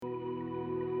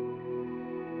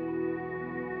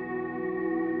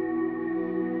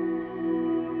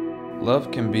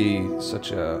Love can be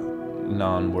such a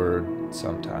non-word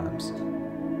sometimes.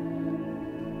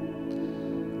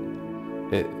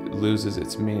 It loses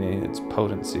its meaning, its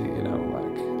potency, you know,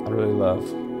 like I really love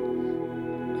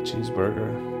a cheeseburger,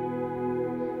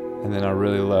 and then I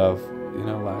really love, you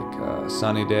know, like a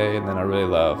sunny day, and then I really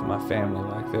love my family.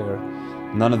 Like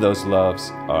none of those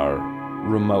loves are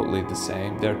remotely the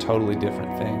same. They're totally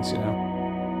different things, you know.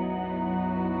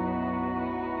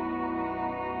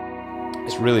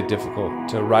 It's really difficult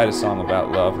to write a song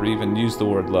about love or even use the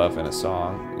word love in a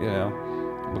song, you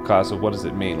know, because of what does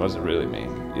it mean? What does it really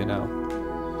mean, you know?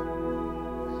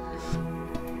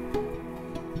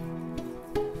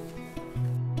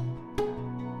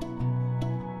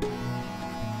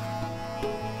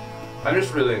 I'm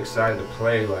just really excited to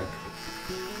play. Like,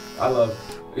 I love,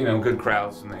 you know, good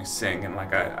crowds when they sing, and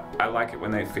like I like it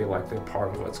when they feel like they're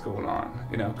part of what's going on,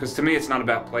 you know, because to me it's not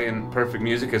about playing perfect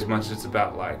music as much as it's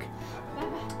about like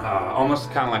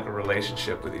almost kind of like a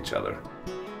relationship with each other.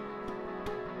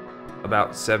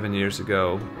 About 7 years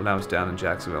ago, when I was down in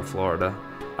Jacksonville, Florida,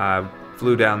 I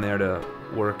flew down there to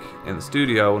work in the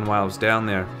studio, and while I was down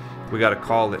there, we got a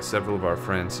call that several of our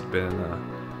friends had been in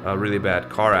a really bad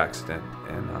car accident,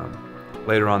 and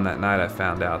later on that night I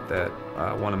found out that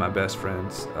one of my best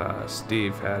friends,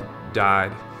 Steve, had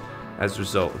died as a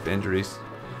result of injuries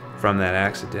from that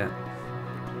accident.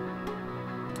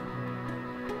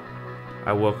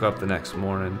 I woke up the next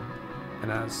morning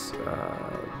and I was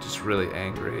just really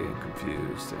angry and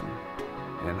confused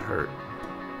and hurt,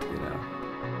 you know.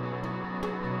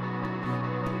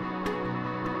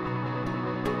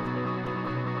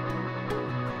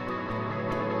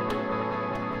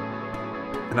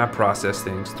 And I process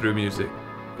things through music,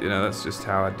 you know. That's just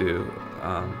how I do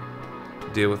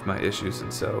deal with my issues.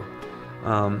 And so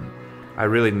I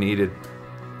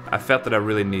felt that I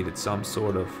really needed some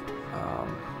sort of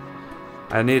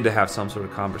I needed to have some sort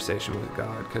of conversation with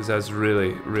God, because I was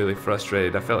really, really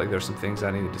frustrated. I felt like there were some things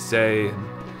I needed to say, and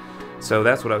so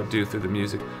that's what I would do through the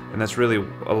music. And that's really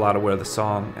a lot of where the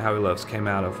song How He Loves came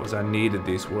out of, was I needed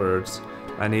these words.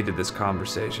 I needed this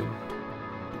conversation.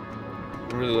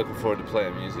 I'm really looking forward to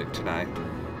playing music tonight.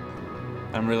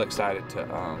 I'm really excited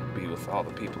to be with all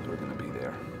the people who are going to be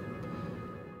there.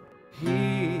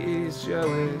 He is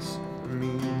jealous of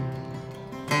me.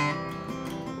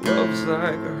 Love's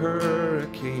like a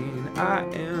hurricane, I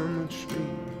am a tree,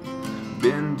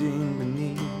 bending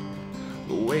beneath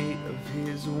the weight of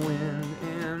his wind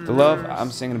and the love I'm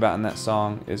singing about in that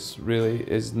song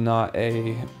is not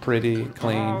a pretty,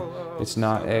 clean, it's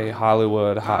not a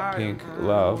Hollywood hot pink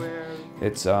love.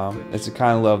 It's a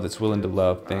kind of love that's willing to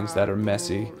love things that are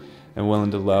messy, and willing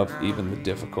to love even the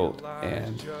difficult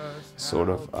and sort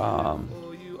of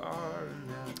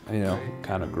you know,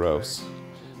 kind of gross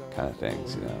kind of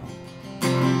things, you know.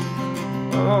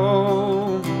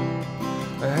 Oh,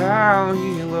 how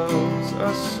he loves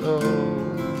us so.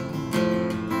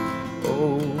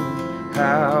 Oh,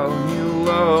 how he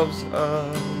loves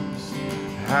us.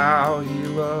 How he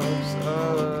loves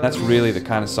us. That's really the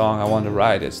kind of song I wanted to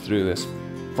write, is through this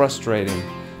frustrating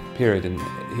period, and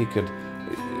he could,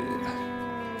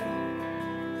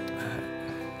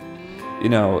 you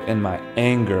know, in my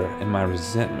anger and my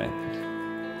resentment,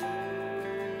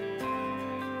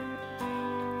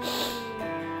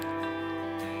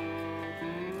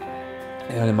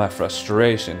 and in my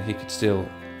frustration, he could still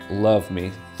love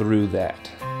me through that,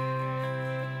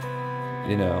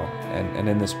 you know. And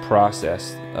in this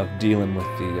process of dealing with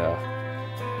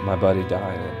my buddy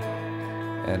dying,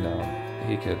 and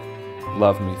he could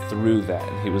love me through that,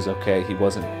 and he was okay. He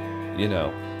wasn't, you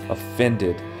know,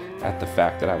 offended at the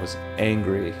fact that I was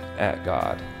angry at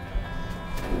God.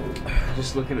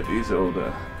 Just looking at these old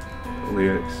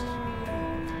lyrics,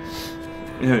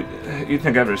 you know, you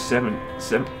think after seven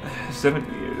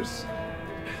years,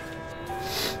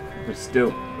 but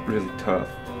still really tough.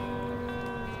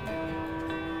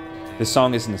 This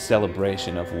song isn't a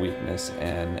celebration of weakness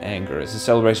and anger. It's a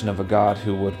celebration of a God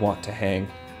who would want to hang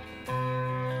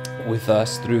with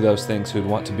us through those things, who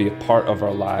would want to be a part of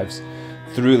our lives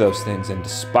through those things, and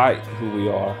despite who we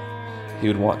are, he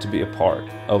would want to be a part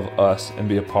of us and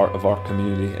be a part of our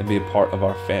community and be a part of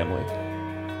our family.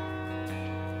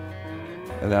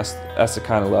 And that's the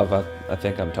kind of love I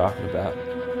think I'm talking about.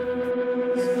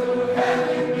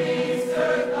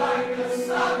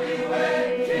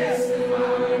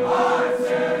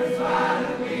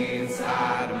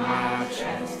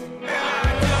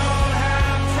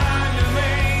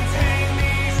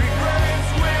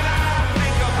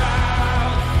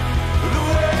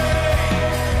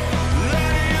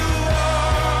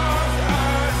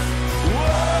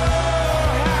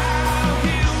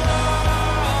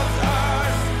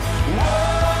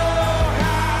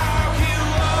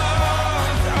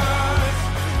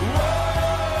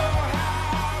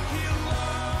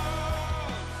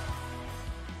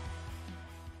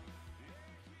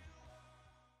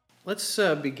 Let's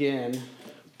begin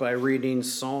by reading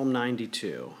Psalm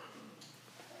 92.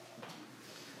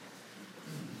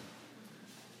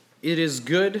 It is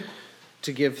good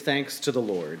to give thanks to the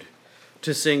Lord,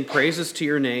 to sing praises to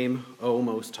your name, O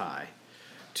Most High,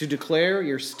 to declare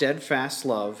your steadfast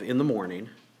love in the morning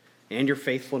and your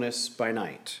faithfulness by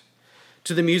night,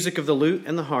 to the music of the lute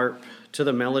and the harp, to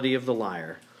the melody of the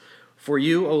lyre. For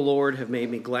you, O Lord, have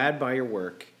made me glad by your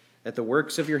work. At the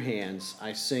works of your hands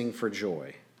I sing for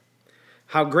joy.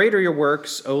 How great are your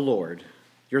works, O Lord!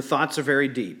 Your thoughts are very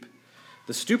deep.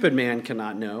 The stupid man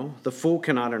cannot know, the fool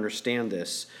cannot understand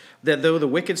this, that though the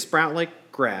wicked sprout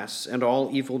like grass and all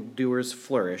evildoers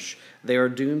flourish, they are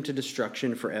doomed to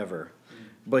destruction forever.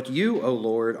 But you, O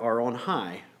Lord, are on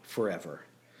high forever.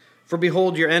 For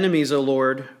behold your enemies, O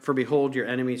Lord, for behold your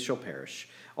enemies shall perish.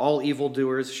 All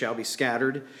evildoers shall be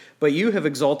scattered. But you have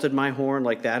exalted my horn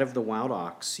like that of the wild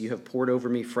ox. You have poured over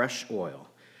me fresh oil.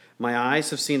 My eyes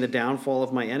have seen the downfall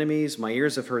of my enemies. My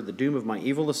ears have heard the doom of my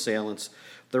evil assailants.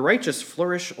 The righteous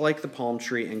flourish like the palm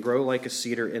tree and grow like a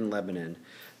cedar in Lebanon.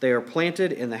 They are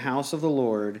planted in the house of the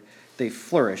Lord. They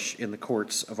flourish in the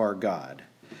courts of our God.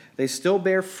 They still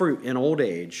bear fruit in old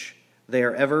age. They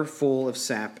are ever full of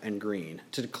sap and green.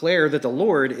 To declare that the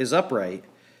Lord is upright,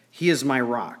 he is my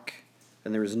rock,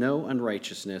 and there is no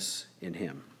unrighteousness in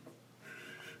him.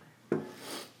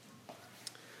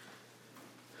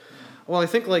 Well, I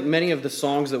think like many of the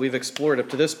songs that we've explored up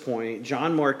to this point,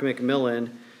 John Mark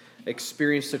McMillan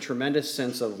experienced a tremendous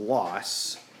sense of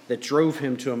loss that drove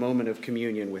him to a moment of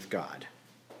communion with God.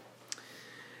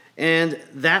 And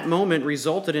that moment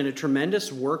resulted in a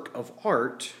tremendous work of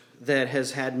art that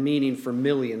has had meaning for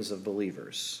millions of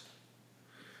believers.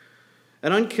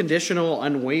 An unconditional,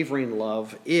 unwavering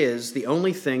love is the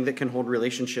only thing that can hold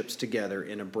relationships together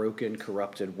in a broken,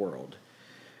 corrupted world.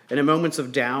 And in moments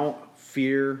of doubt,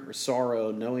 fear, or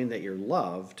sorrow, knowing that you're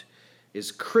loved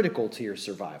is critical to your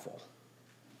survival.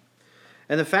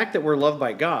 And the fact that we're loved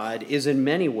by God is in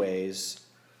many ways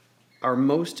our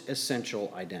most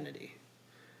essential identity.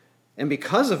 And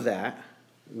because of that,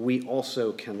 we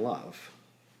also can love.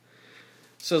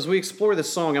 So as we explore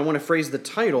this song, I want to phrase the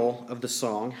title of the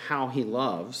song, How He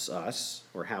Loves Us,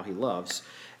 or How He Loves,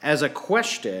 as a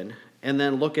question, and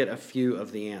then look at a few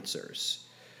of the answers.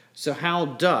 So how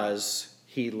does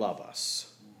he love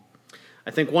us?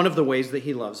 I think one of the ways that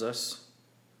he loves us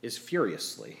is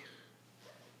furiously.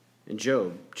 In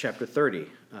Job chapter 30,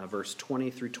 verse 20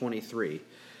 through 23,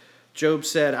 Job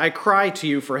said, I cry to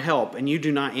you for help, and you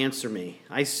do not answer me.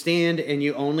 I stand, and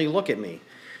you only look at me.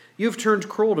 You have turned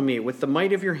cruel to me. With the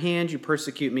might of your hand, you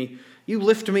persecute me. You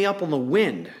lift me up on the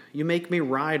wind. You make me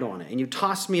ride on it, and you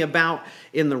toss me about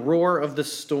in the roar of the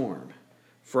storm.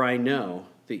 For I know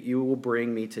that you will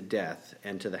bring me to death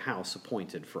and to the house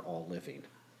appointed for all living.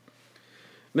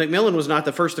 McMillan was not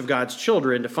the first of God's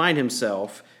children to find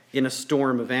himself in a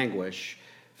storm of anguish,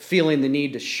 feeling the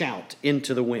need to shout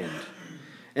into the wind.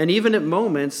 And even at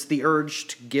moments, the urge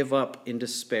to give up in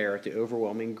despair at the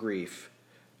overwhelming grief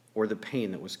or the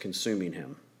pain that was consuming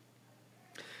him.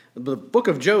 The book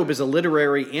of Job is a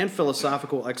literary and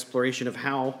philosophical exploration of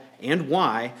how and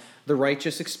why the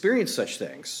righteous experience such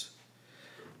things.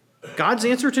 God's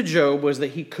answer to Job was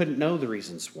that he couldn't know the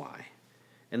reasons why,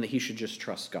 and that he should just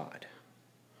trust God.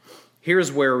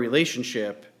 Here's where a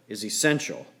relationship is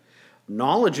essential.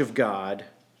 Knowledge of God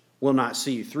will not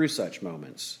see you through such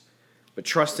moments, but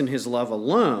trust in his love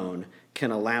alone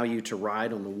can allow you to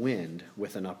ride on the wind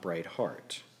with an upright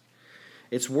heart.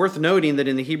 It's worth noting that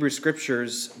in the Hebrew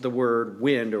Scriptures, the word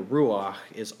wind, or ruach,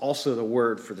 is also the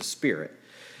word for the Spirit.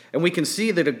 And we can see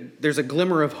that there's a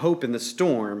glimmer of hope in the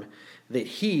storm, that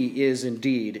he is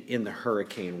indeed in the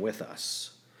hurricane with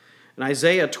us. In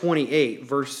Isaiah 28,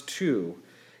 verse 2,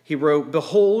 he wrote,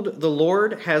 Behold, the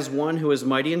Lord has one who is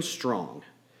mighty and strong,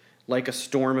 like a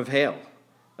storm of hail,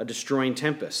 a destroying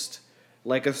tempest,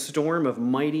 like a storm of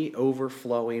mighty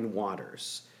overflowing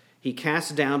waters. He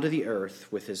casts down to the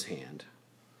earth with his hand.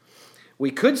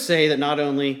 We could say that not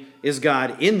only is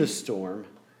God in the storm,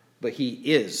 but he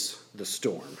is the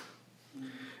storm.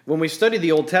 When we studied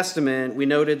the Old Testament, we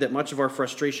noted that much of our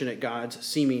frustration at God's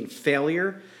seeming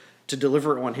failure to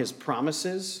deliver on his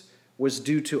promises was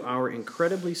due to our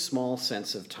incredibly small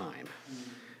sense of time.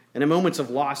 And in moments of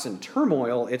loss and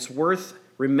turmoil, it's worth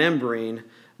remembering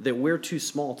that we're too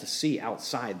small to see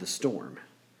outside the storm,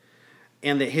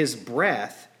 and that his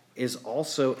breath is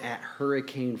also at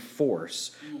hurricane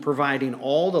force, providing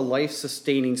all the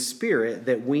life-sustaining spirit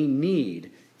that we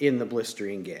need in the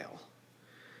blistering gale.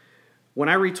 When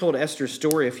I retold Esther's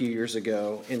story a few years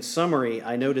ago, in summary,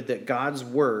 I noted that God's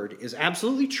word is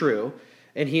absolutely true,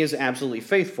 and he is absolutely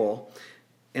faithful,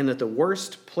 and that the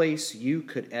worst place you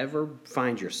could ever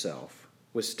find yourself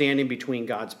was standing between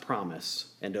God's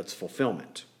promise and its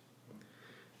fulfillment.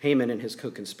 Haman and his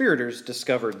co-conspirators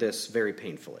discovered this very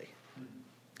painfully.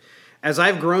 As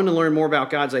I've grown to learn more about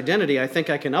God's identity, I think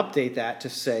I can update that to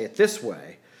say it this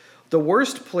way. The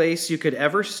worst place you could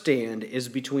ever stand is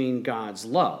between God's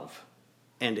love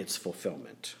and its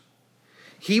fulfillment.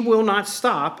 He will not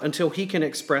stop until he can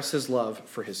express his love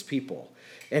for his people.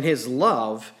 And his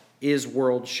love is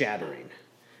world-shattering.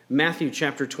 Matthew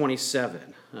chapter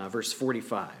 27, verse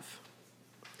 45.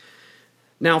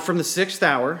 Now from the 6th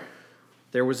hour,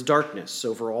 there was darkness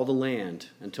over all the land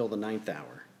until the 9th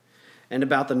hour. And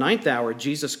about the 9th hour,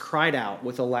 Jesus cried out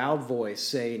with a loud voice,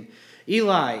 saying,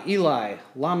 Eli, Eli,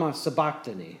 lama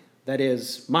sabachthani. That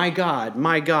is, my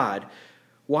God,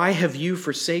 why have you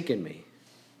forsaken me?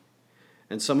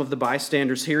 And some of the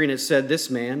bystanders hearing it said, this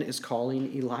man is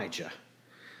calling Elijah.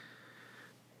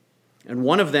 And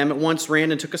one of them at once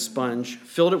ran and took a sponge,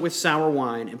 filled it with sour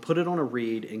wine, and put it on a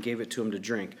reed and gave it to him to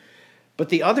drink. But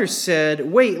the others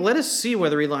said, wait, let us see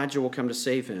whether Elijah will come to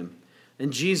save him.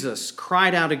 And Jesus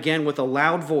cried out again with a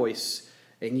loud voice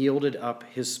and yielded up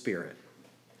his spirit.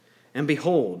 And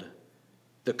behold,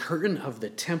 the curtain of the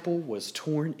temple was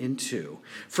torn in two,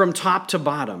 from top to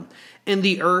bottom, and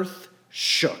the earth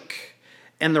shook,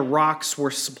 and the rocks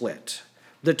were split.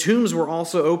 The tombs were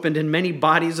also opened, and many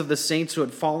bodies of the saints who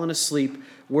had fallen asleep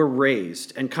were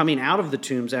raised. And coming out of the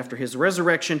tombs after his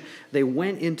resurrection, they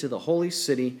went into the holy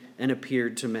city and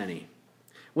appeared to many.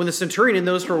 When the centurion and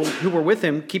those who were with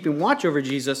him, keeping watch over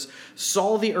Jesus,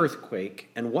 saw the earthquake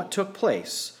and what took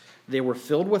place, they were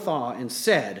filled with awe and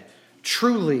said,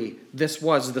 truly, this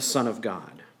was the Son of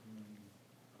God.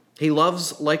 He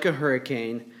loves like a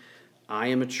hurricane. I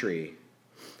am a tree,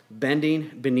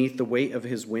 bending beneath the weight of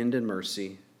his wind and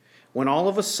mercy. When all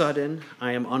of a sudden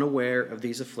I am unaware of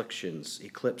these afflictions,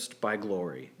 eclipsed by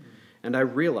glory, and I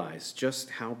realize just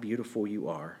how beautiful you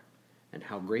are and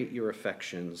how great your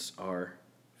affections are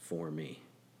for me.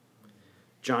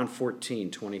 John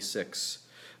 14:26.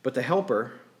 But the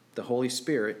Helper, the Holy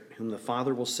Spirit, whom the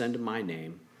Father will send in my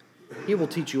name, he will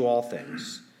teach you all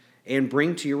things and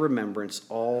bring to your remembrance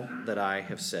all that I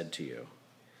have said to you.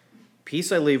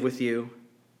 Peace I leave with you,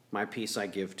 my peace I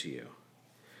give to you.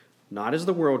 Not as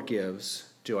the world gives,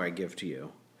 do I give to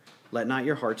you. Let not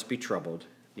your hearts be troubled,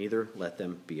 neither let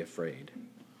them be afraid.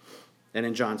 And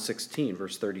in John 16,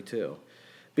 verse 32,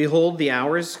 behold, the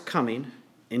hour is coming,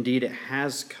 indeed it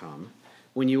has come,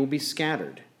 when you will be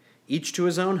scattered, each to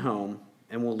his own home,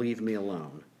 and will leave me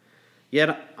alone.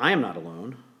 Yet I am not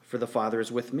alone, for the Father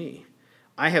is with me.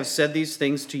 I have said these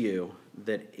things to you,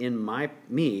 that in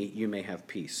me you may have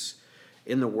peace.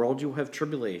 In the world you will have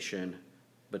tribulation,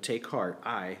 but take heart,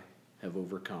 I have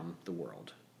overcome the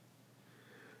world.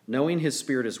 Knowing his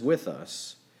Spirit is with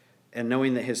us, and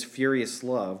knowing that his furious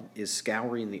love is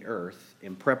scouring the earth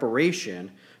in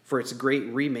preparation for its great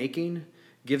remaking,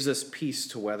 gives us peace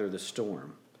to weather the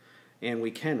storm, and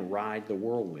we can ride the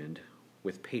whirlwind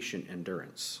with patient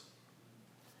endurance.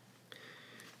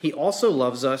 He also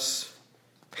loves us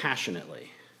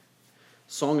passionately.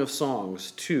 Song of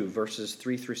Songs 2, verses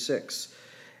 3 through 6.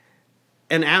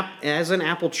 As an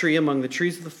apple tree among the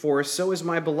trees of the forest, so is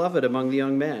my beloved among the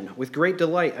young men. With great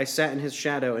delight I sat in his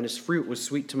shadow, and his fruit was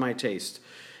sweet to my taste.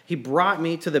 He brought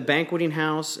me to the banqueting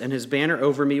house, and his banner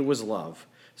over me was love.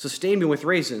 Sustain me with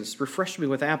raisins, refresh me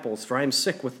with apples, for I am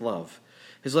sick with love.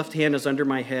 His left hand is under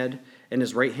my head, and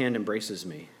his right hand embraces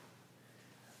me.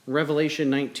 Revelation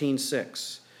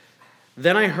 19:6.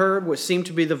 Then I heard what seemed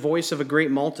to be the voice of a great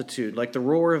multitude, like the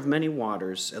roar of many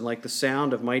waters, and like the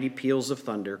sound of mighty peals of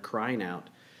thunder, crying out,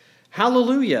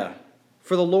 Hallelujah!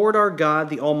 For the Lord our God,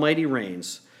 the Almighty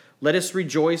reigns. Let us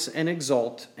rejoice and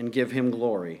exult and give him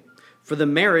glory. For the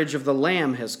marriage of the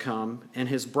Lamb has come, and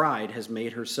his bride has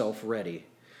made herself ready.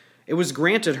 It was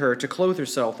granted her to clothe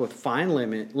herself with fine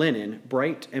linen,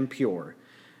 bright and pure,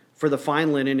 for the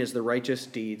fine linen is the righteous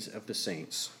deeds of the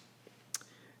saints.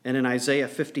 And in Isaiah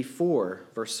 54,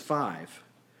 verse 5,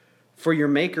 for your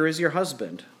Maker is your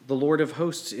husband, the Lord of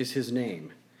hosts is his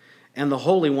name, and the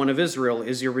Holy One of Israel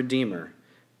is your Redeemer.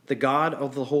 The God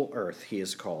of the whole earth he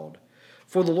is called.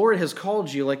 For the Lord has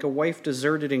called you like a wife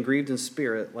deserted and grieved in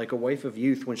spirit, like a wife of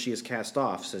youth when she is cast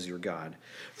off, says your God.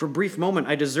 For a brief moment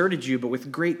I deserted you, but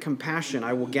with great compassion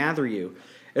I will gather you.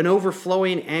 In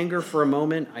overflowing anger for a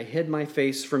moment I hid my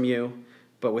face from you,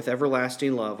 but with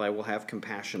everlasting love I will have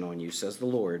compassion on you, says the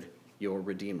Lord, your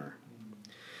Redeemer.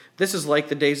 This is like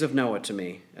the days of Noah to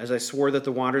me. As I swore that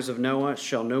the waters of Noah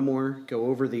shall no more go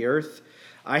over the earth,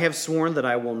 I have sworn that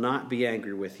I will not be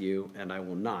angry with you, and I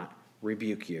will not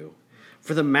rebuke you.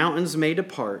 For the mountains may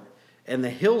depart, and the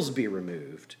hills be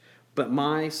removed, but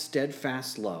my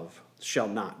steadfast love shall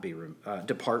not be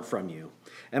depart from you,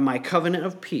 and my covenant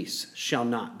of peace shall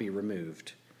not be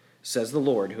removed, says the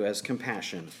Lord who has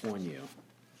compassion on you.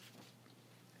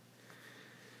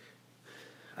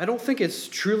 I don't think it's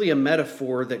truly a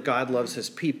metaphor that God loves his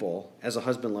people as a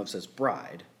husband loves his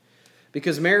bride,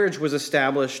 because marriage was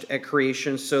established at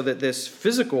creation so that this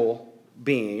physical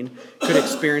being could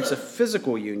experience a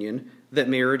physical union that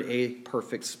mirrored a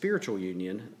perfect spiritual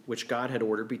union, which God had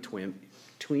ordered between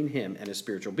him and his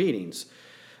spiritual beings,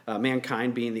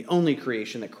 mankind being the only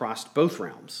creation that crossed both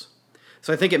realms.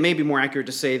 So I think it may be more accurate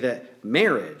to say that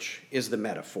marriage is the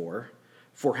metaphor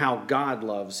for how God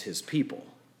loves his people.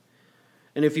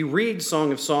 And if you read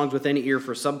Song of Songs with any ear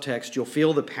for subtext, you'll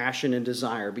feel the passion and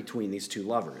desire between these two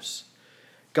lovers.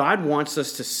 God wants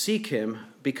us to seek him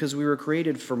because we were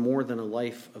created for more than a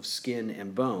life of skin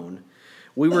and bone.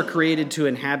 We were created to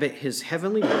inhabit his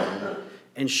heavenly realm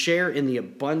and share in the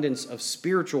abundance of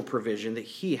spiritual provision that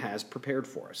he has prepared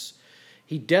for us.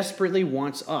 He desperately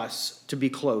wants us to be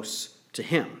close to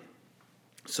him.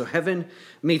 So heaven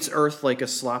meets earth like a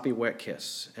sloppy wet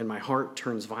kiss, and my heart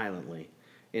turns violently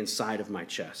inside of my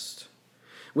chest.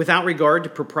 Without regard to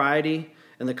propriety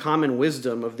and the common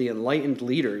wisdom of the enlightened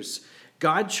leaders,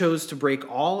 God chose to break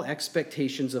all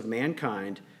expectations of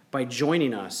mankind by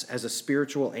joining us as a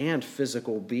spiritual and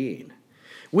physical being.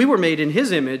 We were made in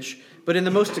his image, but in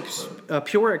the most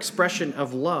pure expression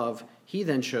of love, he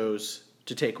then chose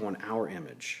to take on our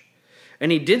image.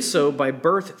 And he did so by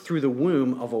birth through the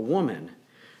womb of a woman.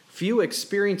 Few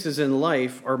experiences in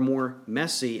life are more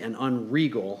messy and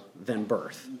unregal than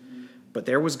birth. But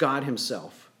there was God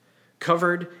himself,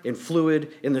 covered in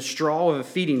fluid in the straw of a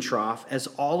feeding trough, as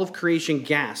all of creation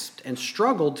gasped and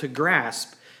struggled to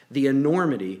grasp the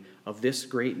enormity of this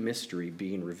great mystery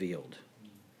being revealed.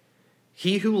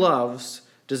 He who loves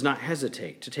does not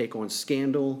hesitate to take on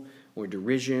scandal or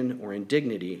derision or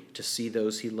indignity to see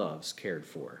those he loves cared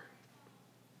for.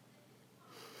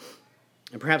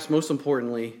 And perhaps most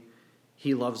importantly,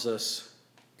 he loves us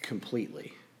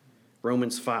completely.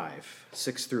 Romans 5,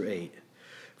 6 through 8.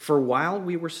 For while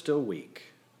we were still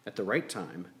weak, at the right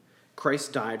time,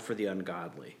 Christ died for the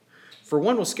ungodly. For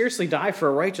one will scarcely die for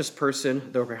a righteous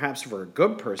person, though perhaps for a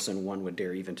good person one would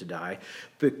dare even to die.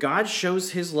 But God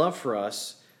shows his love for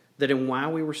us, that while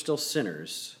we were still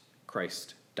sinners,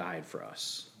 Christ died for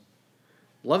us.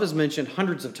 Love is mentioned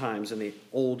hundreds of times in the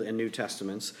Old and New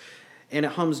Testaments, and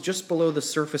it hums just below the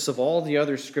surface of all the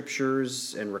other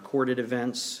scriptures and recorded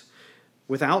events.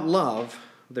 Without love,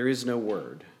 there is no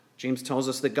word. James tells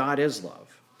us that God is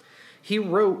love. He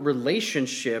wrote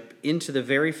relationship into the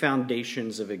very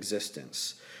foundations of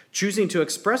existence, choosing to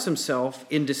express himself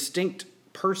in distinct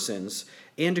persons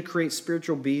and to create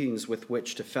spiritual beings with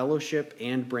which to fellowship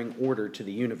and bring order to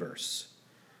the universe.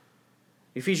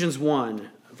 Ephesians 1,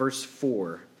 verse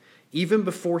 4, even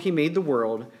before he made the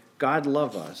world, God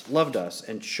loved us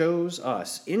and chose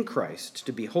us in Christ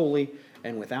to be holy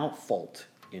and without fault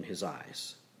in his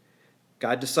eyes.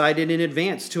 God decided in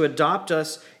advance to adopt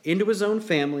us into his own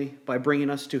family by bringing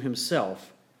us to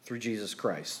himself through Jesus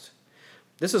Christ.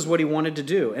 This is what he wanted to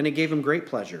do, and it gave him great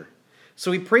pleasure. So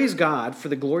we praise God for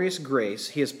the glorious grace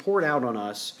he has poured out on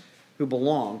us who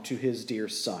belong to his dear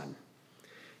Son.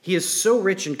 He is so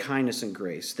rich in kindness and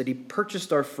grace that he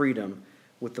purchased our freedom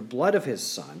with the blood of his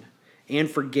Son and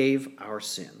forgave our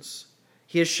sins.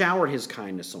 He has showered his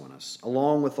kindness on us,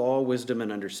 along with all wisdom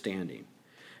and understanding.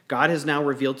 God has now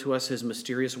revealed to us his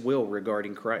mysterious will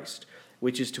regarding Christ,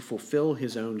 which is to fulfill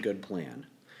his own good plan.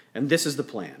 And this is the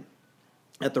plan.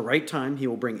 At the right time, he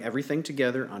will bring everything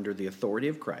together under the authority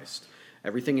of Christ,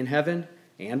 everything in heaven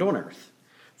and on earth.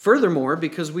 Furthermore,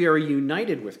 because we are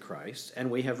united with Christ and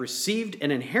we have received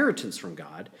an inheritance from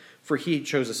God, for he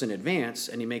chose us in advance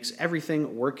and he makes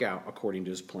everything work out according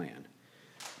to his plan.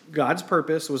 God's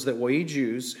purpose was that we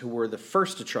Jews, who were the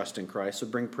first to trust in Christ,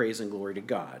 would bring praise and glory to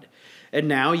God. And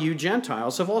now you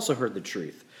Gentiles have also heard the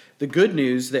truth, the good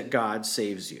news that God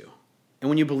saves you. And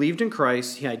when you believed in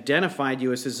Christ, he identified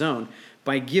you as his own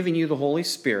by giving you the Holy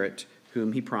Spirit,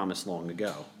 whom he promised long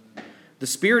ago. The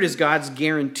Spirit is God's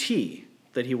guarantee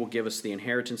that he will give us the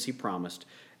inheritance he promised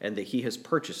and that he has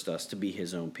purchased us to be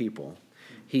his own people.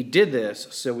 He did this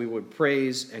so we would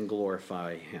praise and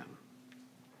glorify him.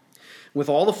 With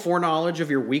all the foreknowledge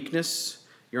of your weakness,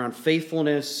 your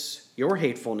unfaithfulness, your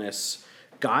hatefulness,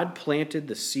 God planted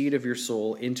the seed of your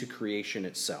soul into creation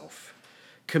itself,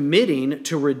 committing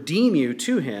to redeem you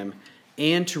to him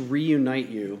and to reunite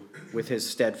you with his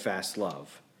steadfast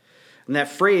love. And that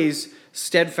phrase,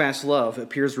 steadfast love,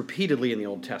 appears repeatedly in the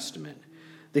Old Testament.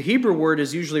 The Hebrew word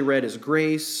is usually read as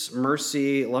grace,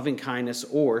 mercy, loving kindness,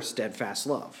 or steadfast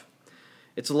love.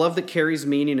 It's a love that carries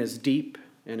meaning as deep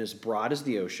and as broad as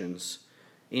the oceans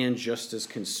and just as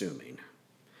consuming.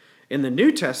 In the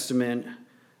New Testament,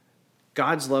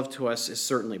 God's love to us is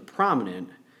certainly prominent,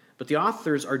 but the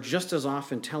authors are just as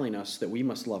often telling us that we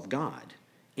must love God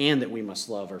and that we must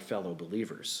love our fellow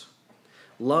believers.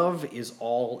 Love is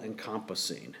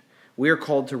all-encompassing. We are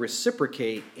called to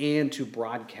reciprocate and to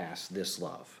broadcast this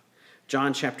love.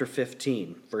 John chapter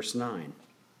 15, verse 9.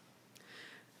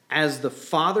 As the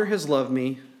Father has loved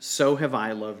me, so have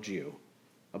I loved you.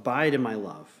 Abide in my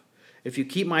love. If you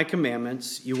keep my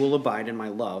commandments, you will abide in my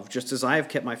love, just as I have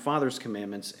kept my Father's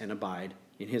commandments and abide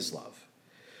in his love.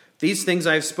 These things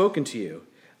I have spoken to you,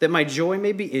 that my joy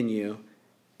may be in you,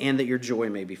 and that your joy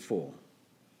may be full.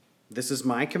 This is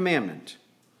my commandment,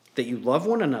 that you love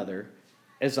one another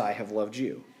as I have loved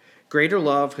you. Greater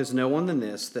love has no one than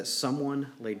this, that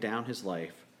someone laid down his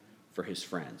life for his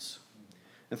friends.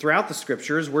 And throughout the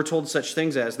scriptures, we're told such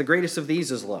things as, the greatest of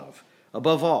these is love.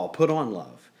 Above all, put on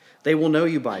love. They will know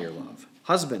you by your love.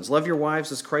 Husbands, love your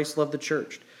wives as Christ loved the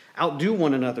church. Outdo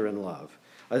one another in love.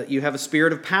 You have a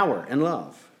spirit of power and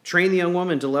love. Train the young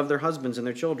women to love their husbands and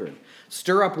their children.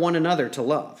 Stir up one another to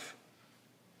love.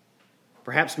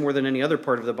 Perhaps more than any other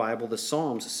part of the Bible, the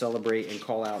Psalms celebrate and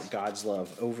call out God's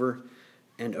love over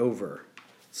and over.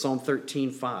 Psalm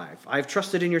 13:5. I have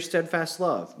trusted in your steadfast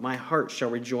love. My heart shall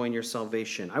rejoice in your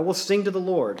salvation. I will sing to the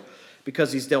Lord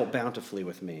because he's dealt bountifully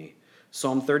with me.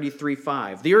 Psalm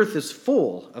 33:5. The earth is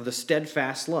full of the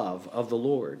steadfast love of the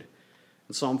Lord.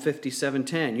 And Psalm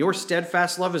 57:10. Your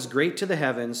steadfast love is great to the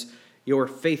heavens, your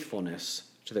faithfulness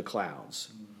to the clouds.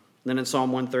 And then in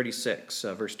Psalm 136,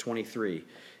 verse 23.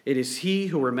 It is he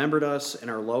who remembered us in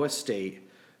our low estate,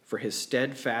 for his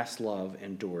steadfast love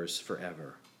endures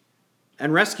forever.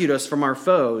 And rescued us from our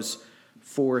foes,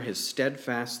 for his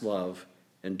steadfast love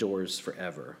endures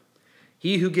forever.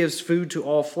 He who gives food to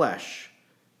all flesh,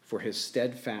 for his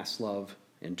steadfast love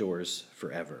endures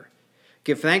forever.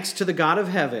 Give thanks to the God of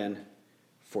heaven,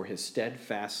 for his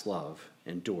steadfast love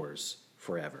endures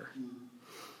forever.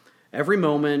 Every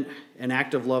moment and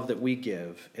act of love that we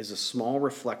give is a small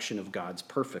reflection of God's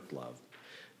perfect love,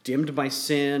 dimmed by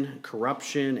sin,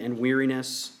 corruption, and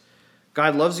weariness.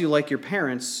 God loves you like your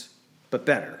parents, but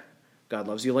better. God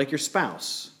loves you like your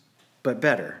spouse, but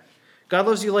better. God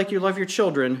loves you like you love your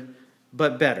children,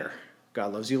 but better.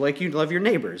 God loves you like you love your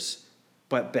neighbors,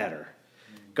 but better.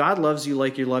 God loves you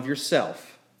like you love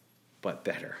yourself, but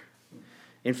better.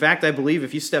 In fact, I believe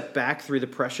if you step back through the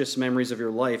precious memories of your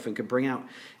life and could bring out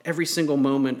every single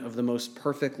moment of the most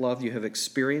perfect love you have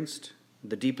experienced,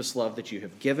 the deepest love that you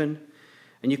have given,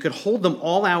 and you could hold them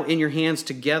all out in your hands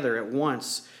together at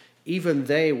once, even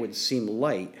they would seem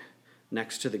light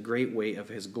next to the great weight of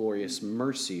his glorious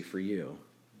mercy for you.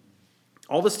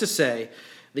 All this to say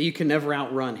that you can never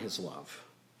outrun his love.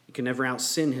 You can never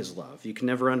outsin his love. You can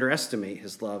never underestimate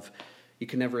his love. You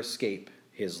can never escape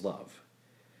his love.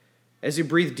 As you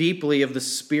breathe deeply of the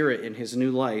Spirit in his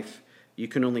new life, you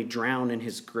can only drown in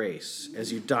his grace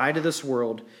as you die to this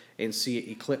world and see it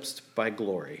eclipsed by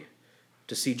glory,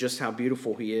 to see just how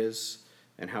beautiful he is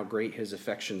and how great his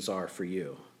affections are for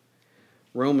you.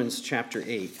 Romans chapter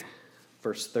 8,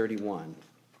 verse 31.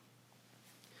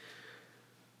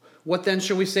 What then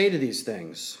shall we say to these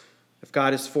things? If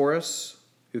God is for us,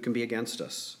 who can be against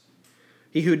us?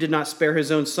 He who did not spare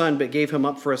his own son, but gave him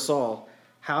up for us all,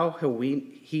 how will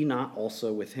he not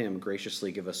also with him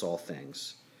graciously give us all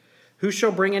things? Who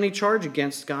shall bring any charge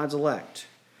against God's elect?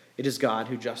 It is God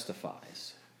who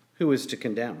justifies. Who is to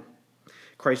condemn?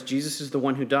 Christ Jesus is the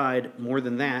one who died, more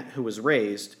than that, who was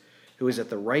raised, who is at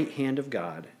the right hand of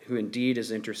God, who indeed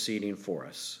is interceding for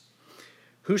us.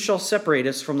 Who shall separate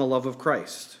us from the love of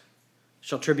Christ?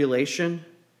 Shall tribulation,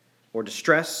 or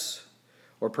distress,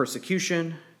 or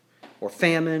persecution, or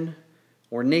famine,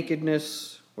 or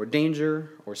nakedness, or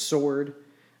danger, or sword?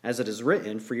 As it is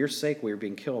written, for your sake we are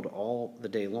being killed all the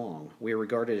day long. We are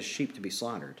regarded as sheep to be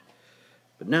slaughtered.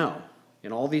 But no,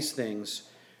 in all these things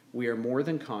we are more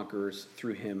than conquerors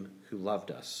through him who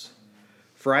loved us.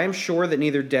 For I am sure that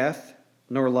neither death,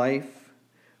 nor life,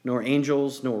 nor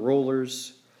angels, nor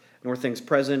rulers, nor things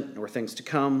present, nor things to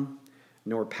come,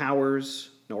 nor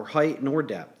powers, nor height, nor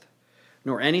depth,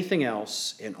 nor anything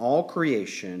else in all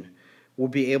creation will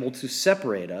be able to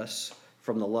separate us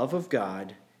from the love of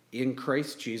God in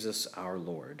Christ Jesus our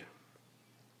Lord.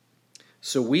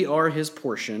 So we are his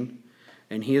portion,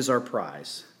 and he is our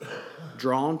prize,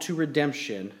 drawn to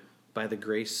redemption by the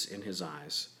grace in his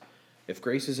eyes. If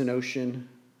grace is an ocean,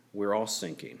 we're all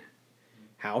sinking.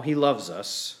 How he loves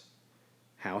us,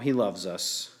 how he loves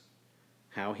us,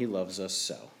 how he loves us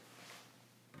so.